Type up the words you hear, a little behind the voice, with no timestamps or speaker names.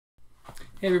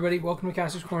Hey everybody, welcome to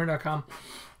Kastor'sCorner.com.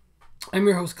 I'm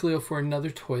your host Khalil for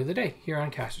another Toy of the Day here on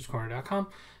Kastor'sCorner.com.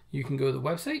 You can go to the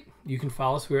website, you can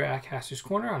follow us, we're at Kastor's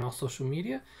Corner on all social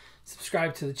media.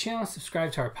 Subscribe to the channel,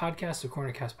 subscribe to our podcast, the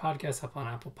Cornercast Podcast, up on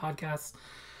Apple Podcasts.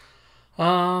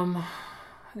 I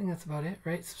think that's about it,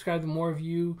 right? Subscribe. The more of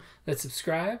you that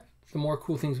subscribe, the more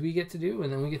cool things we get to do,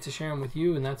 and then we get to share them with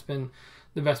you, and that's been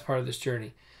the best part of this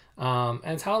journey. And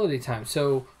it's holiday time,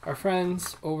 so our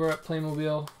friends over at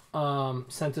Playmobil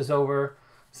sent us over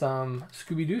some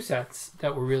Scooby Doo sets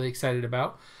that we're really excited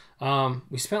about.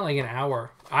 We spent like an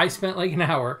hour. I spent like an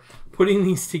hour putting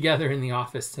these together in the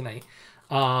office tonight.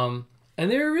 And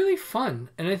they were really fun.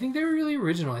 And I think they were really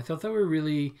original. I thought they were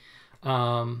really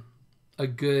a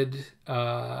good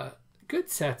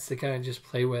sets to kind of just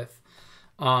play with.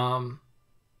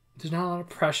 There's not a lot of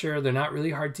pressure. They're not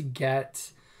really hard to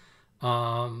get.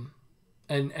 And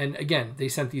again, they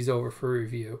sent these over for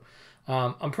review.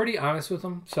 I'm pretty honest with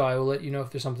them, so I will let you know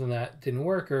if there's something that didn't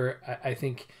work or I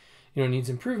think needs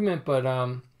improvement. But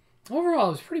overall, I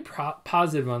was pretty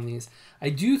positive on these. I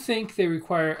do think they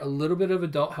require a little bit of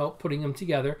adult help putting them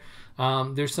together.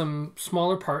 There's some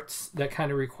smaller parts that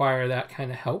kind of require that kind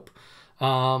of help.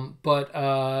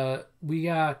 But we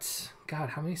got, God,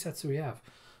 how many sets do we have?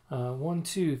 1,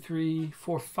 2, 3,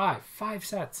 4, 5. 5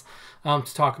 sets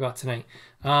to talk about tonight.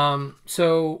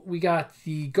 So we got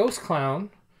the Ghost Clown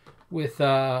with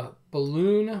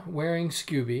balloon wearing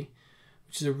Scooby,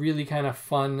 which is a really kind of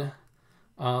fun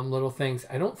little things.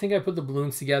 I don't think I put the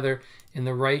balloons together in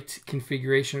the right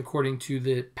configuration according to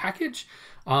the package,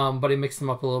 but I mixed them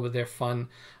up a little bit. They're fun.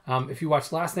 If you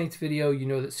watched last night's video, you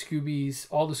know that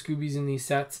all the Scoobies in these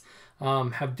sets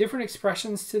have different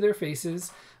expressions to their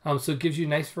faces, so it gives you a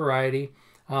nice variety.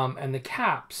 And the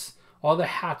caps, all the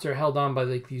hats are held on by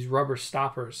like these rubber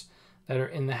stoppers that are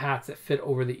in the hats that fit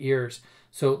over the ears.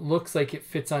 So it looks like it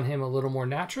fits on him a little more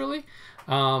naturally.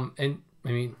 And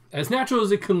I mean, as natural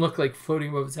as it can look, like floating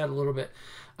above his head a little bit.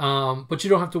 But you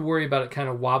don't have to worry about it kind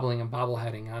of wobbling and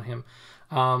bobbleheading on him.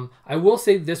 I will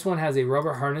say this one has a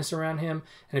rubber harness around him.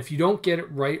 And if you don't get it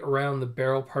right around the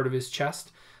barrel part of his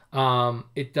chest,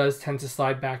 it does tend to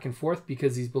slide back and forth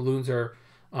because these balloons are,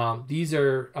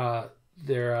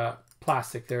 they're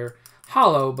plastic. They're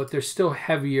hollow, but they're still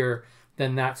heavier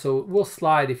than that. So it will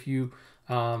slide if you,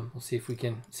 we'll see if we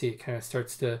can see it kind of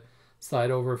starts to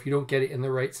slide over if you don't get it in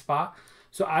the right spot.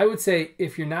 So I would say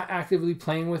if you're not actively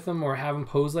playing with them or have them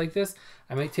pose like this,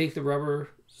 I might take the rubber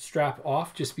strap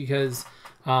off just because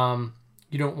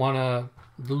you don't want to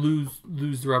lose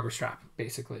the rubber strap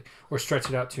basically or stretch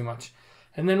it out too much.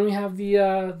 And then we have the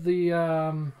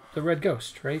red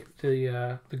ghost, right?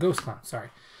 The Ghost Clown, sorry.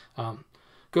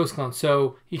 Ghost Clown.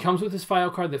 So he comes with his file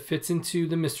card that fits into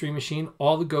the mystery machine.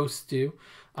 All the ghosts do.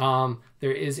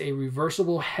 There is a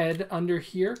reversible head under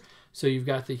here. So you've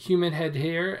got the human head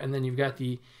here, and then you've got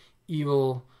the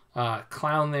evil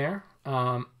clown there.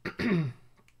 You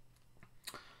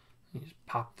just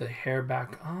pop the hair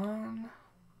back on.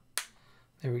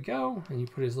 There we go. And you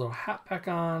put his little hat back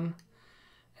on,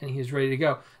 and he's ready to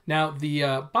go. Now,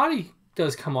 the body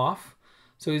does come off,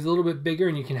 so he's a little bit bigger,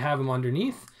 and you can have him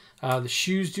underneath. The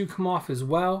shoes do come off as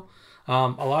well. A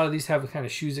lot of these have the kind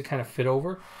of shoes that kind of fit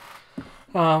over.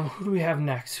 Who do we have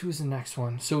next? Who's the next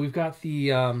one? So we've got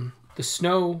the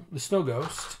snow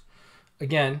ghost.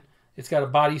 Again, it's got a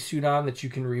bodysuit on that you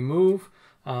can remove.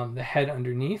 The head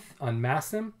underneath,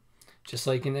 unmask them, just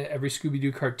like in every Scooby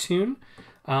Doo cartoon.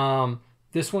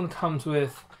 This one comes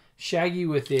with Shaggy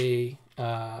with a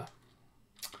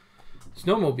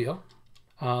snowmobile.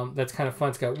 That's kind of fun.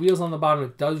 It's got wheels on the bottom.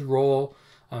 It does roll.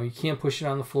 You can't push it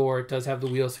on the floor. It does have the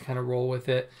wheels to kind of roll with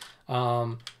it.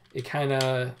 It kind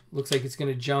of looks like it's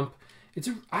going to jump.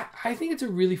 I think it's a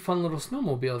really fun little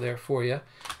snowmobile there for you.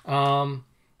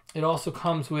 It also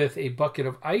comes with a bucket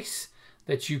of ice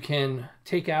that you can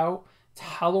take out. It's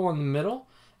hollow on the middle,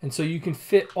 and so you can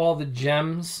fit all the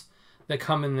gems that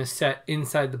come in this set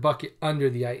inside the bucket under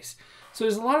the ice. So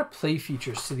there's a lot of play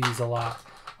features to these, a lot.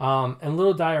 And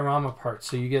little diorama parts.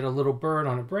 So you get a little bird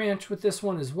on a branch with this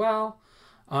one as well.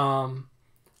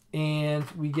 And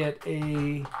we get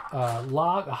a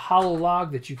log, a hollow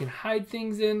log that you can hide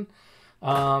things in.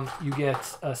 You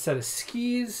get a set of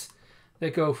skis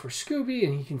that go for Scooby,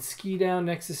 and he can ski down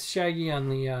next to Shaggy on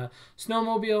the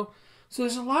snowmobile. So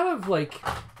there's a lot of like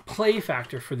play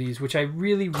factor for these, which I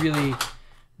really, really,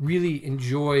 really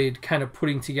enjoyed kind of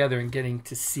putting together and getting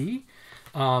to see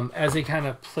as they kind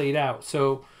of played out.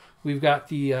 So we've got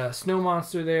the snow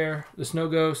monster there, the snow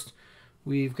ghost.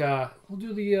 We've got, we'll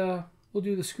do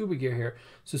the scuba gear here.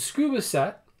 So scuba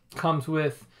set comes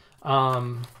with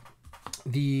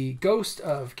the ghost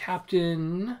of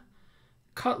Captain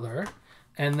Cutler,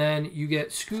 And then you get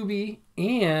Scooby,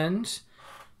 and so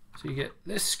you get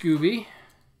this Scooby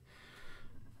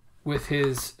with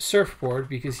his surfboard,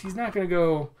 because he's not going to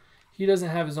go, he doesn't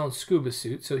have his own scuba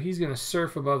suit, so he's going to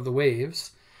surf above the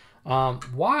waves.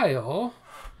 While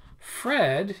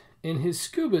Fred, in his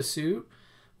scuba suit,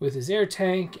 with his air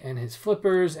tank and his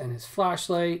flippers and his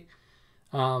flashlight,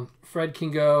 Fred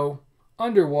can go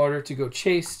underwater to go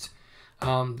chase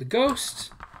the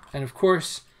ghost. And of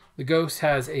course, the ghost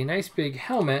has a nice big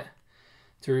helmet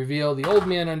to reveal the old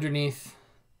man underneath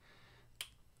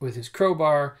with his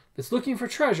crowbar that's looking for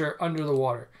treasure under the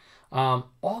water.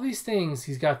 All these things,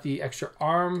 he's got the extra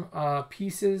arm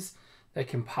pieces that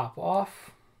can pop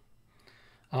off.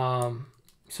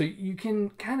 So you can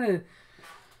kind of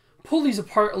pull these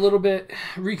apart a little bit,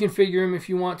 reconfigure him if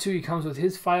you want to. He comes with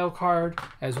his file card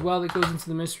as well that goes into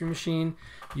the mystery machine.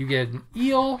 You get an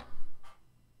eel,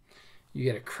 you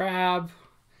get a crab,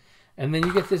 and then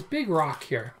you get this big rock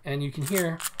here. And you can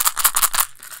hear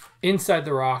inside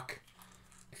the rock,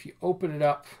 if you open it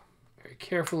up very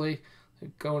carefully,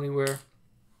 don't go anywhere,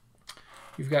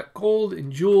 you've got gold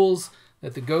and jewels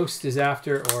that the ghost is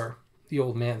after, or the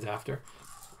old man's after.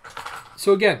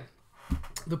 So again,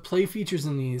 the play features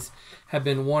in these have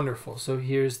been wonderful. So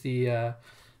here's the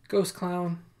Ghost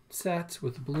Clown set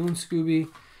with the balloon Scooby.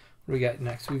 What do we got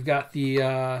next? We've got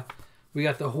the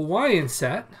Hawaiian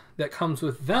set that comes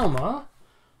with Velma.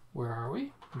 Where are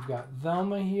we? We've got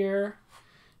Velma here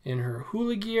in her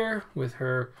hula gear with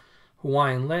her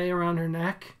Hawaiian lei around her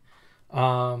neck.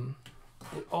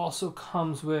 It also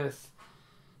comes with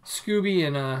Scooby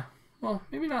in a, well,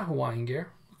 maybe not Hawaiian gear.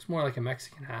 Looks more like a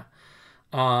Mexican hat.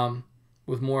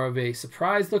 With more of a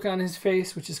surprised look on his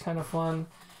face, which is kind of fun.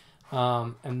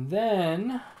 And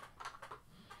then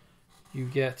you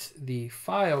get the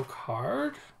file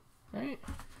card, right?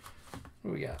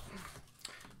 What do we got?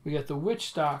 We got the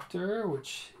Witch Doctor,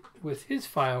 which with his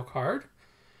file card.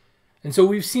 And so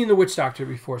we've seen the Witch Doctor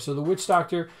before. So the Witch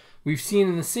Doctor we've seen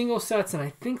in the single sets, and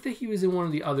I think that he was in one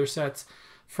of the other sets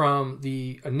from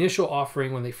the initial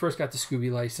offering when they first got the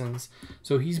Scooby license.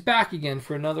 So he's back again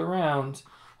for another round.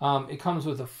 It comes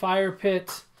with a fire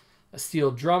pit, a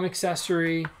steel drum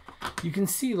accessory. You can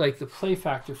see like the play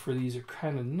factor for these are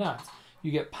kind of nuts.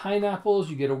 You get pineapples,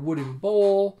 you get a wooden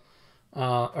bowl,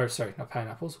 or sorry, not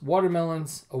pineapples,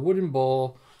 watermelons, a wooden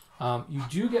bowl. You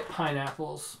do get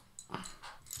pineapples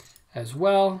as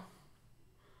well.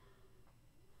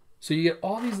 So you get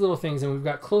all these little things, and we've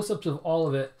got close-ups of all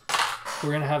of it. We're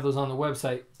going to have those on the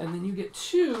website. And then you get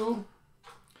 2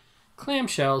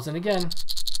 clamshells. And again,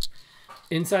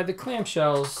 inside the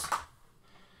clamshells,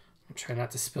 I'm trying not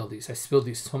to spill these. I spilled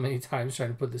these so many times trying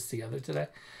to put this together today.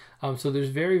 So there's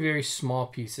very, very small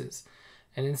pieces.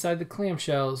 And inside the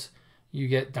clamshells, you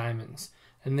get diamonds.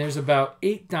 And there's about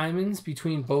 8 diamonds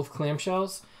between both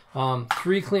clamshells.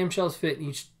 3 clamshells fit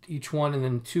in each one, and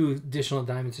then 2 additional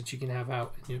diamonds that you can have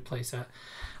out in your playset.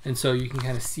 And so you can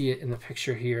kind of see it in the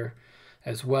picture here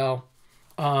as well.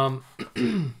 And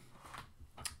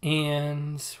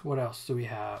what else do we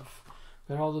have?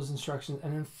 Got all those instructions.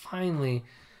 And then finally,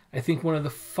 I think one of the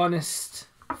funnest,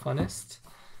 is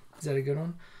that a good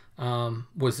one?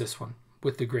 Was this one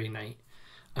with the Grey Knight.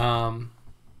 The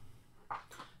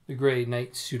Grey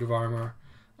Knight suit of armor.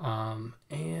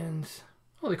 And,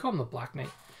 oh, they call him the Black Knight.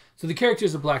 So the character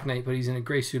is a Black Knight, but he's in a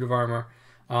gray suit of armor.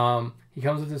 He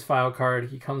comes with his file card.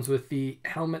 He comes with the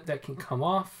helmet that can come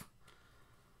off,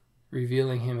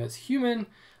 revealing him as human.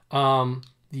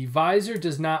 The visor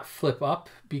does not flip up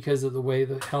because of the way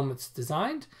the helmet's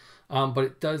designed, but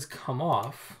it does come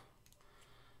off,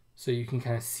 so you can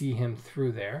kind of see him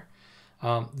through there.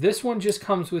 This one just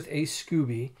comes with a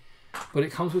Scooby, but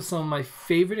it comes with some of my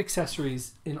favorite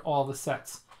accessories in all the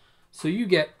sets. So you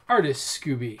get Artist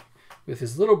Scooby with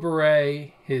his little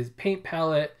beret, his paint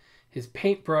palette, his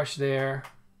paintbrush there,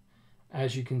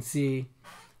 as you can see.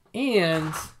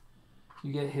 And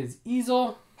you get his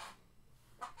easel.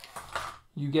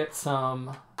 You get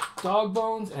some dog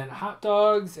bones and hot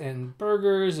dogs and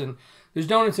burgers. And there's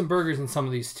donuts and burgers in some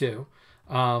of these too.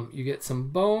 You get some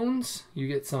bones. You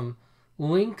get some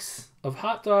links of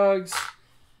hot dogs.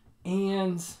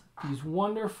 And these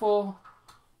wonderful,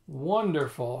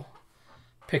 wonderful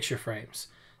picture frames.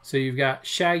 So you've got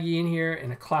Shaggy in here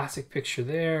in a classic picture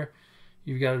there.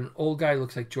 You've got an old guy who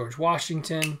looks like George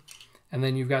Washington. And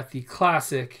then you've got the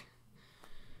classic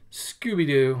Scooby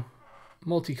Doo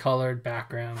multicolored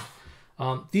background.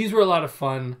 These were a lot of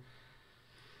fun.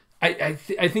 I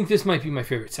think this might be my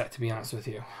favorite set, to be honest with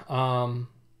you.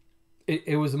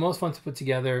 It was the most fun to put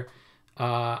together.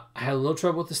 I had a little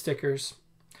trouble with the stickers.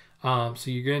 So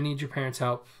you're going to need your parents'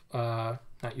 help.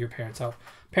 not your parents help.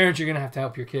 Parents, you're going to have to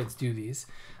help your kids do these.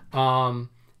 I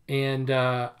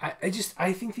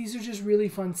think these are just really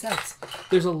fun sets.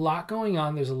 There's a lot going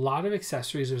on. There's a lot of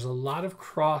accessories. There's a lot of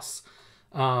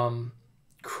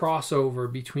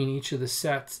crossover between each of the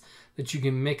sets that you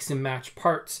can mix and match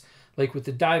parts. Like with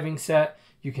the diving set,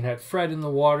 you can have Fred in the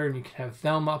water and you can have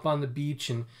Velma up on the beach,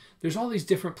 and there's all these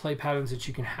different play patterns that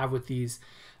you can have with these.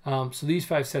 So these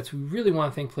 5 sets, we really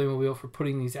want to thank Playmobil for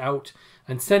putting these out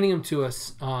and sending them to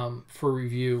us for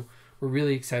review. We're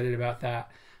really excited about that.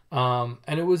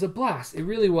 And it was a blast. It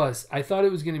really was. I thought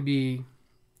it was going to be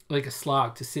like a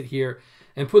slog to sit here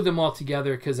and put them all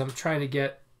together, because I'm trying to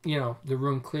get, you know, the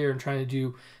room clear and trying to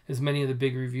do as many of the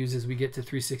big reviews as we get to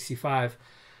 365.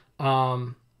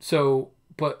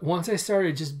 But once I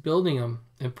started just building them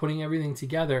and putting everything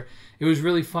together, it was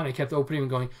really fun. I kept opening and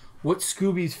going, what's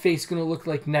Scooby's face going to look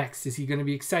like next? Is he going to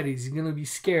be excited? Is he going to be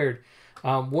scared?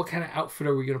 What kind of outfit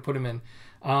are we going to put him in?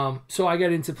 So I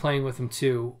got into playing with them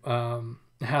too. I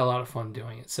had a lot of fun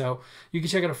doing it. So you can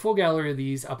check out a full gallery of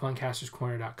these up on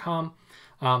castorscorner.com.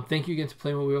 Thank you again to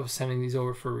Playmobil for sending these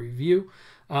over for review.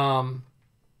 We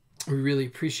really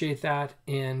appreciate that.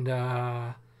 And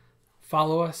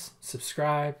follow us,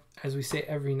 subscribe. As we say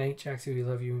every night, Jackson, we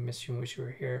love you, we miss you, and wish you were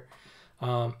here.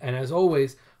 And as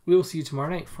always, we will see you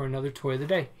tomorrow night for another Toy of the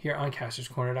Day here on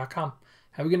castorscorner.com.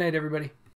 Have a good night, everybody.